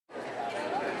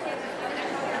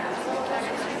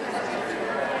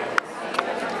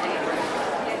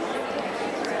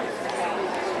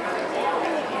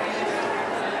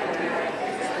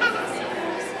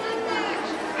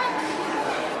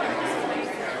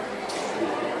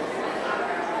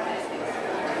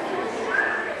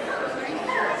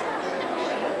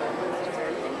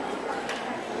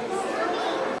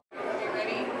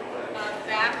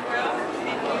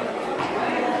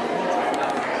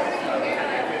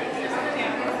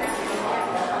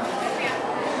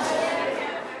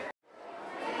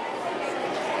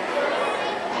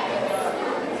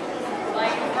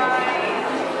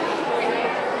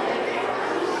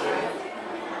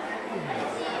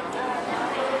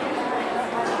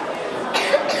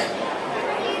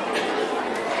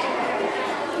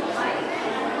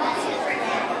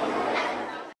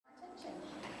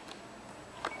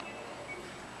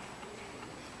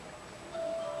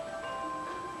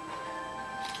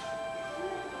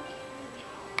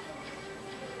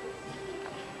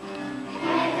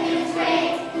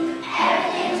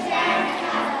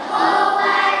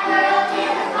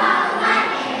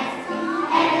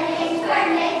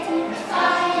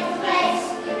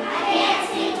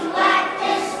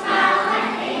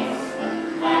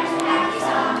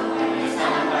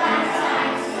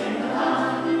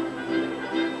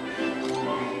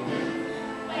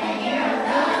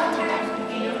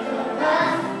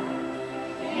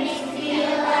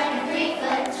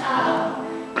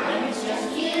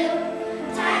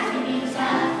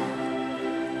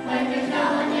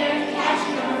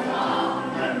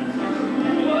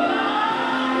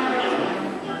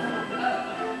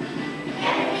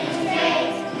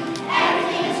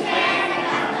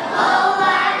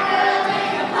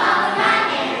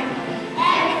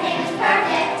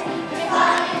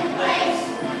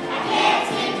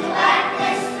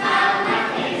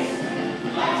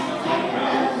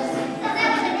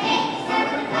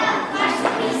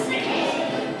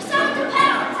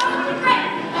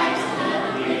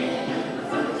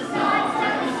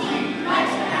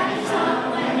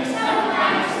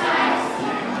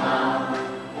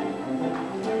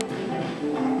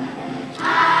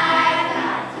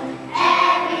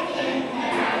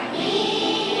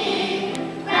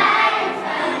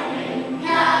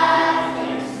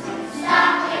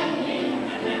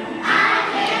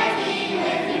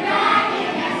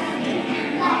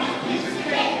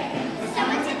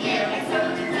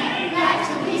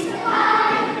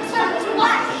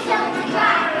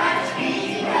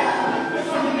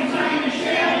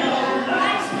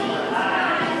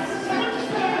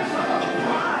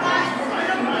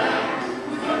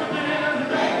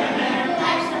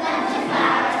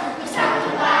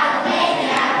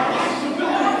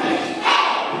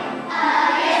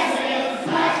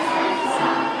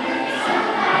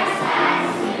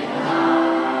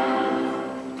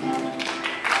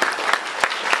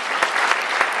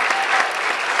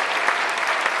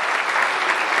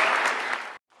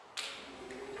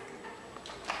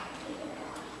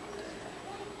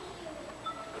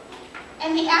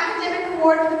academic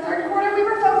award for third quarter, we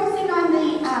were focusing on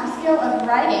the skill of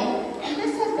writing, and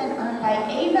this has been earned by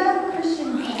Ava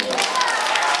Christensen.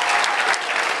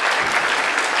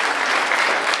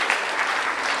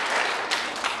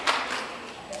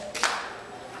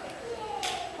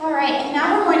 All right, and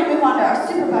now we're going to move on to our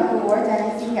Superbuck Awards, and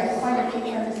I see we have quite a few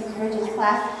from Mrs. Bridges'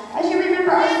 class. As you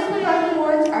remember, our Superbuck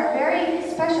Awards are very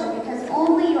special because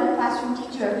only your classroom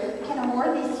teacher can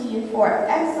award these to you for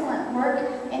excellent work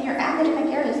in your academic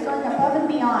areas, going above and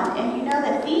beyond. And you know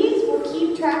that these will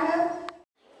keep track of.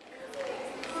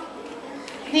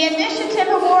 The Initiative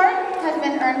Award has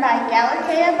been earned by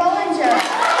Galatea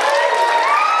Bollinger.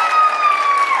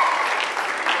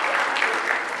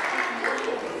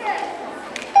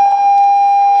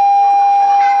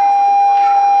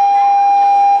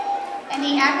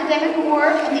 Academic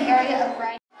award in the area of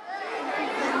writing.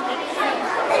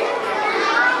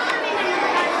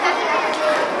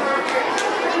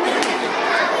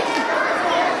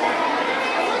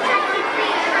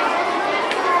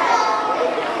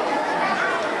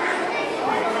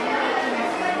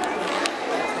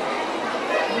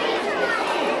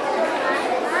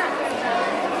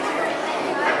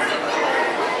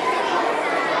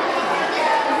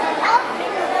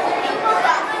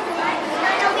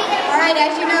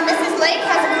 As you know, Mrs. Lake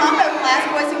has a combo class.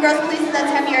 Boys and girls, please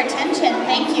let's have your attention.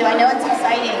 Thank you. I know it's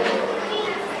exciting.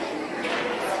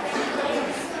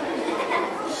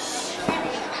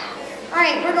 All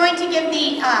right, we're going to give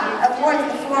the awards,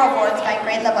 the 4 awards by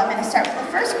grade level. I'm going to start with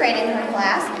the first grade in her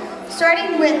class,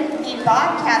 starting with the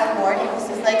Bobcat Award in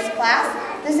Mrs. Lake's class.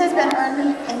 This has been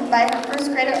earned by her first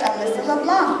grader, Alyssa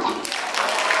LeBlanc.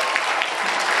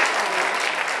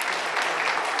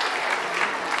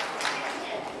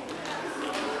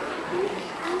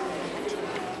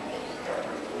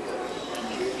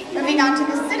 Moving on to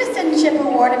the Citizenship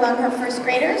Award among her first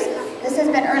graders. This has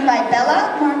been earned by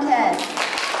Bella Marquez.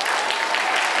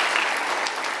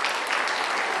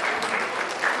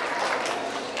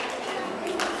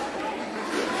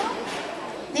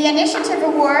 The Initiative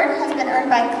Award has been earned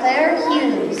by Claire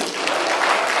Hughes.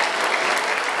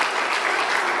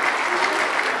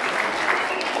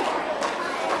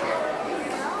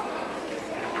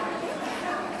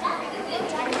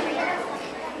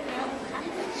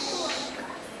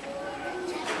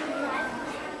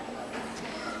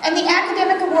 And the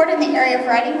Academic Award in the area of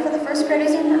writing for the first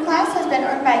graders in her class has been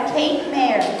earned by Kate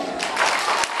Mayer.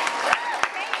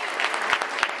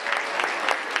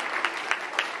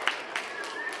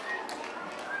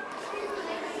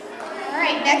 All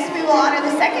right, next we will honor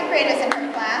the second graders in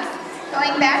her class.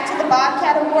 Going back to the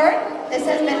Bobcat Award, this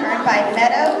has been earned by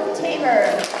Meadow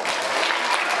Tabor.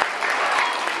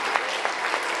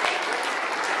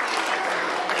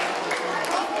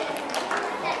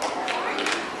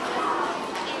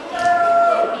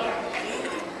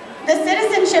 The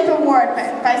Citizenship Award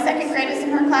by second graders in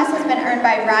her class has been earned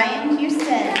by Ryan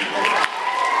Houston.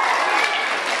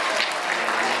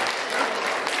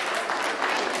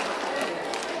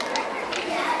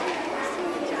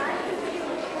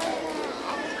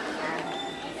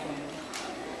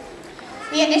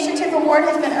 The Initiative Award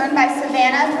has been earned by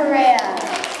Savannah Perea.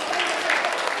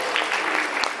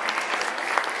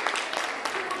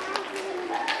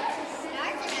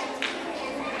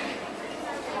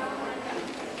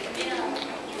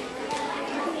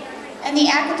 And the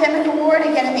Academic Award,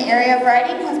 again in the area of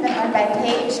writing, has been earned by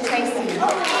Paige Tracy.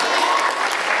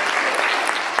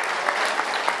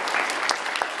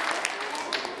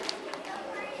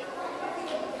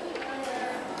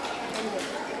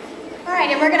 All right,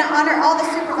 and we're going to honor all the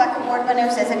Superbuck Award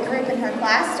winners as a group in her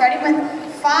class, starting with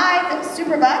 5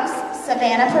 Superbucks,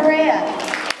 Savannah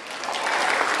Perea.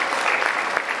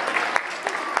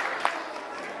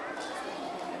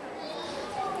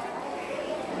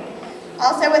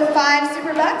 Also with 5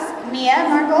 Superbucks, Mia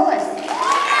Margolis.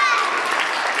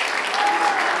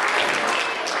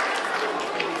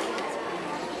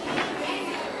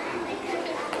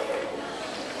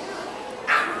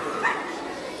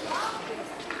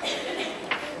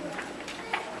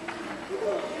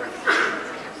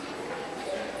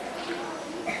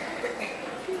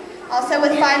 Also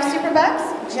with 5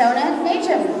 Superbucks, Jonah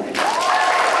Najum.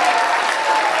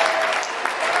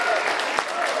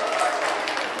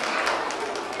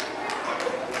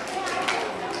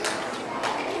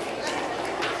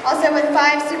 Also with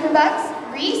 5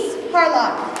 Superbucks, Reese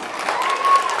Harlock.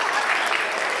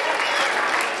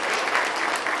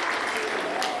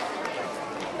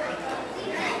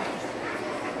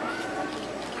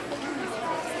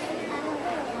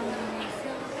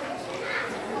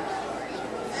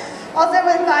 Also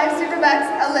with 5 Superbucks,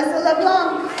 Alyssa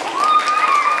LeBlanc.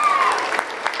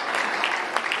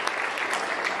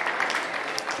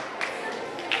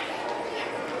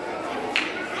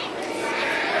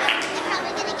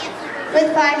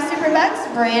 With 5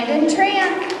 Superbucks, Brandon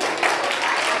Tran.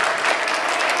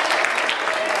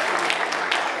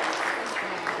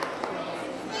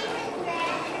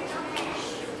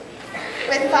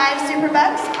 With 5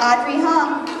 Superbucks, Audrey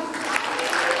Hong.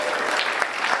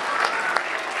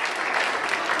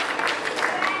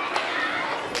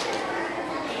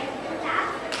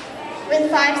 With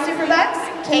 5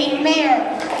 Superbucks, Kate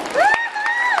Mayer.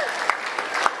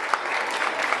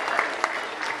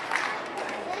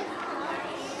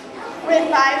 With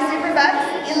 5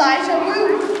 Superbucks, Elijah Wu.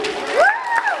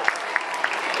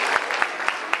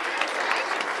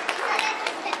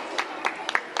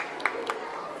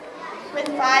 With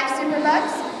 5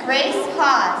 Superbucks, Grace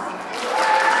Haas.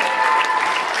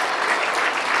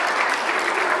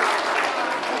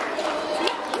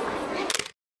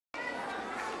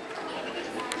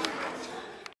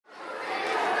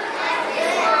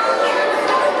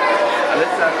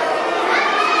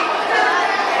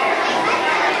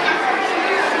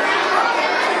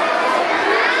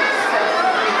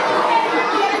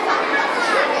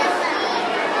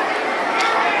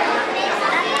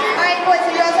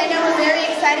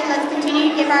 Let's continue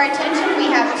to give our attention. We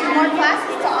have 2 more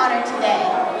classes to honor today.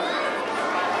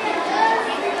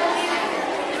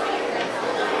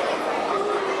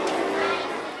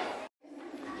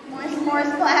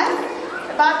 Morris class,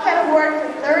 the Bobcat Award for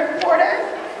 3rd quarter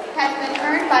has been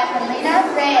earned by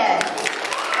Melina Reyes.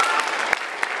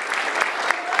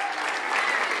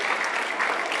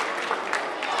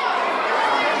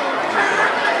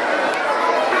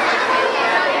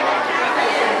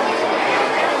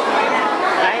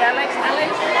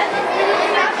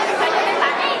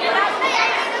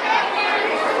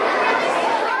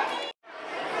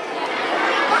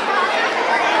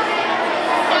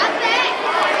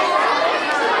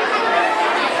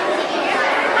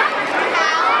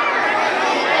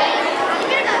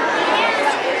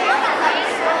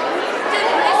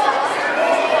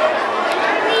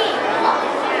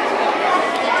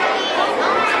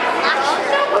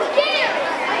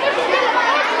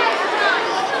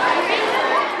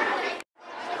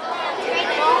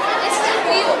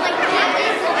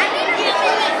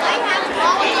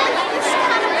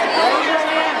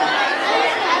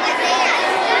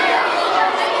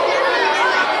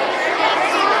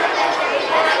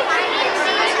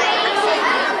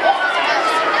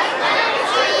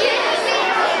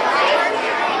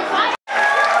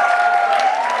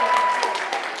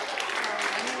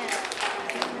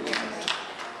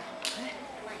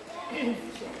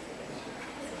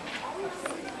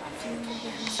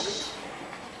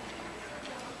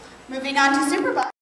 Moving on to Superbucks.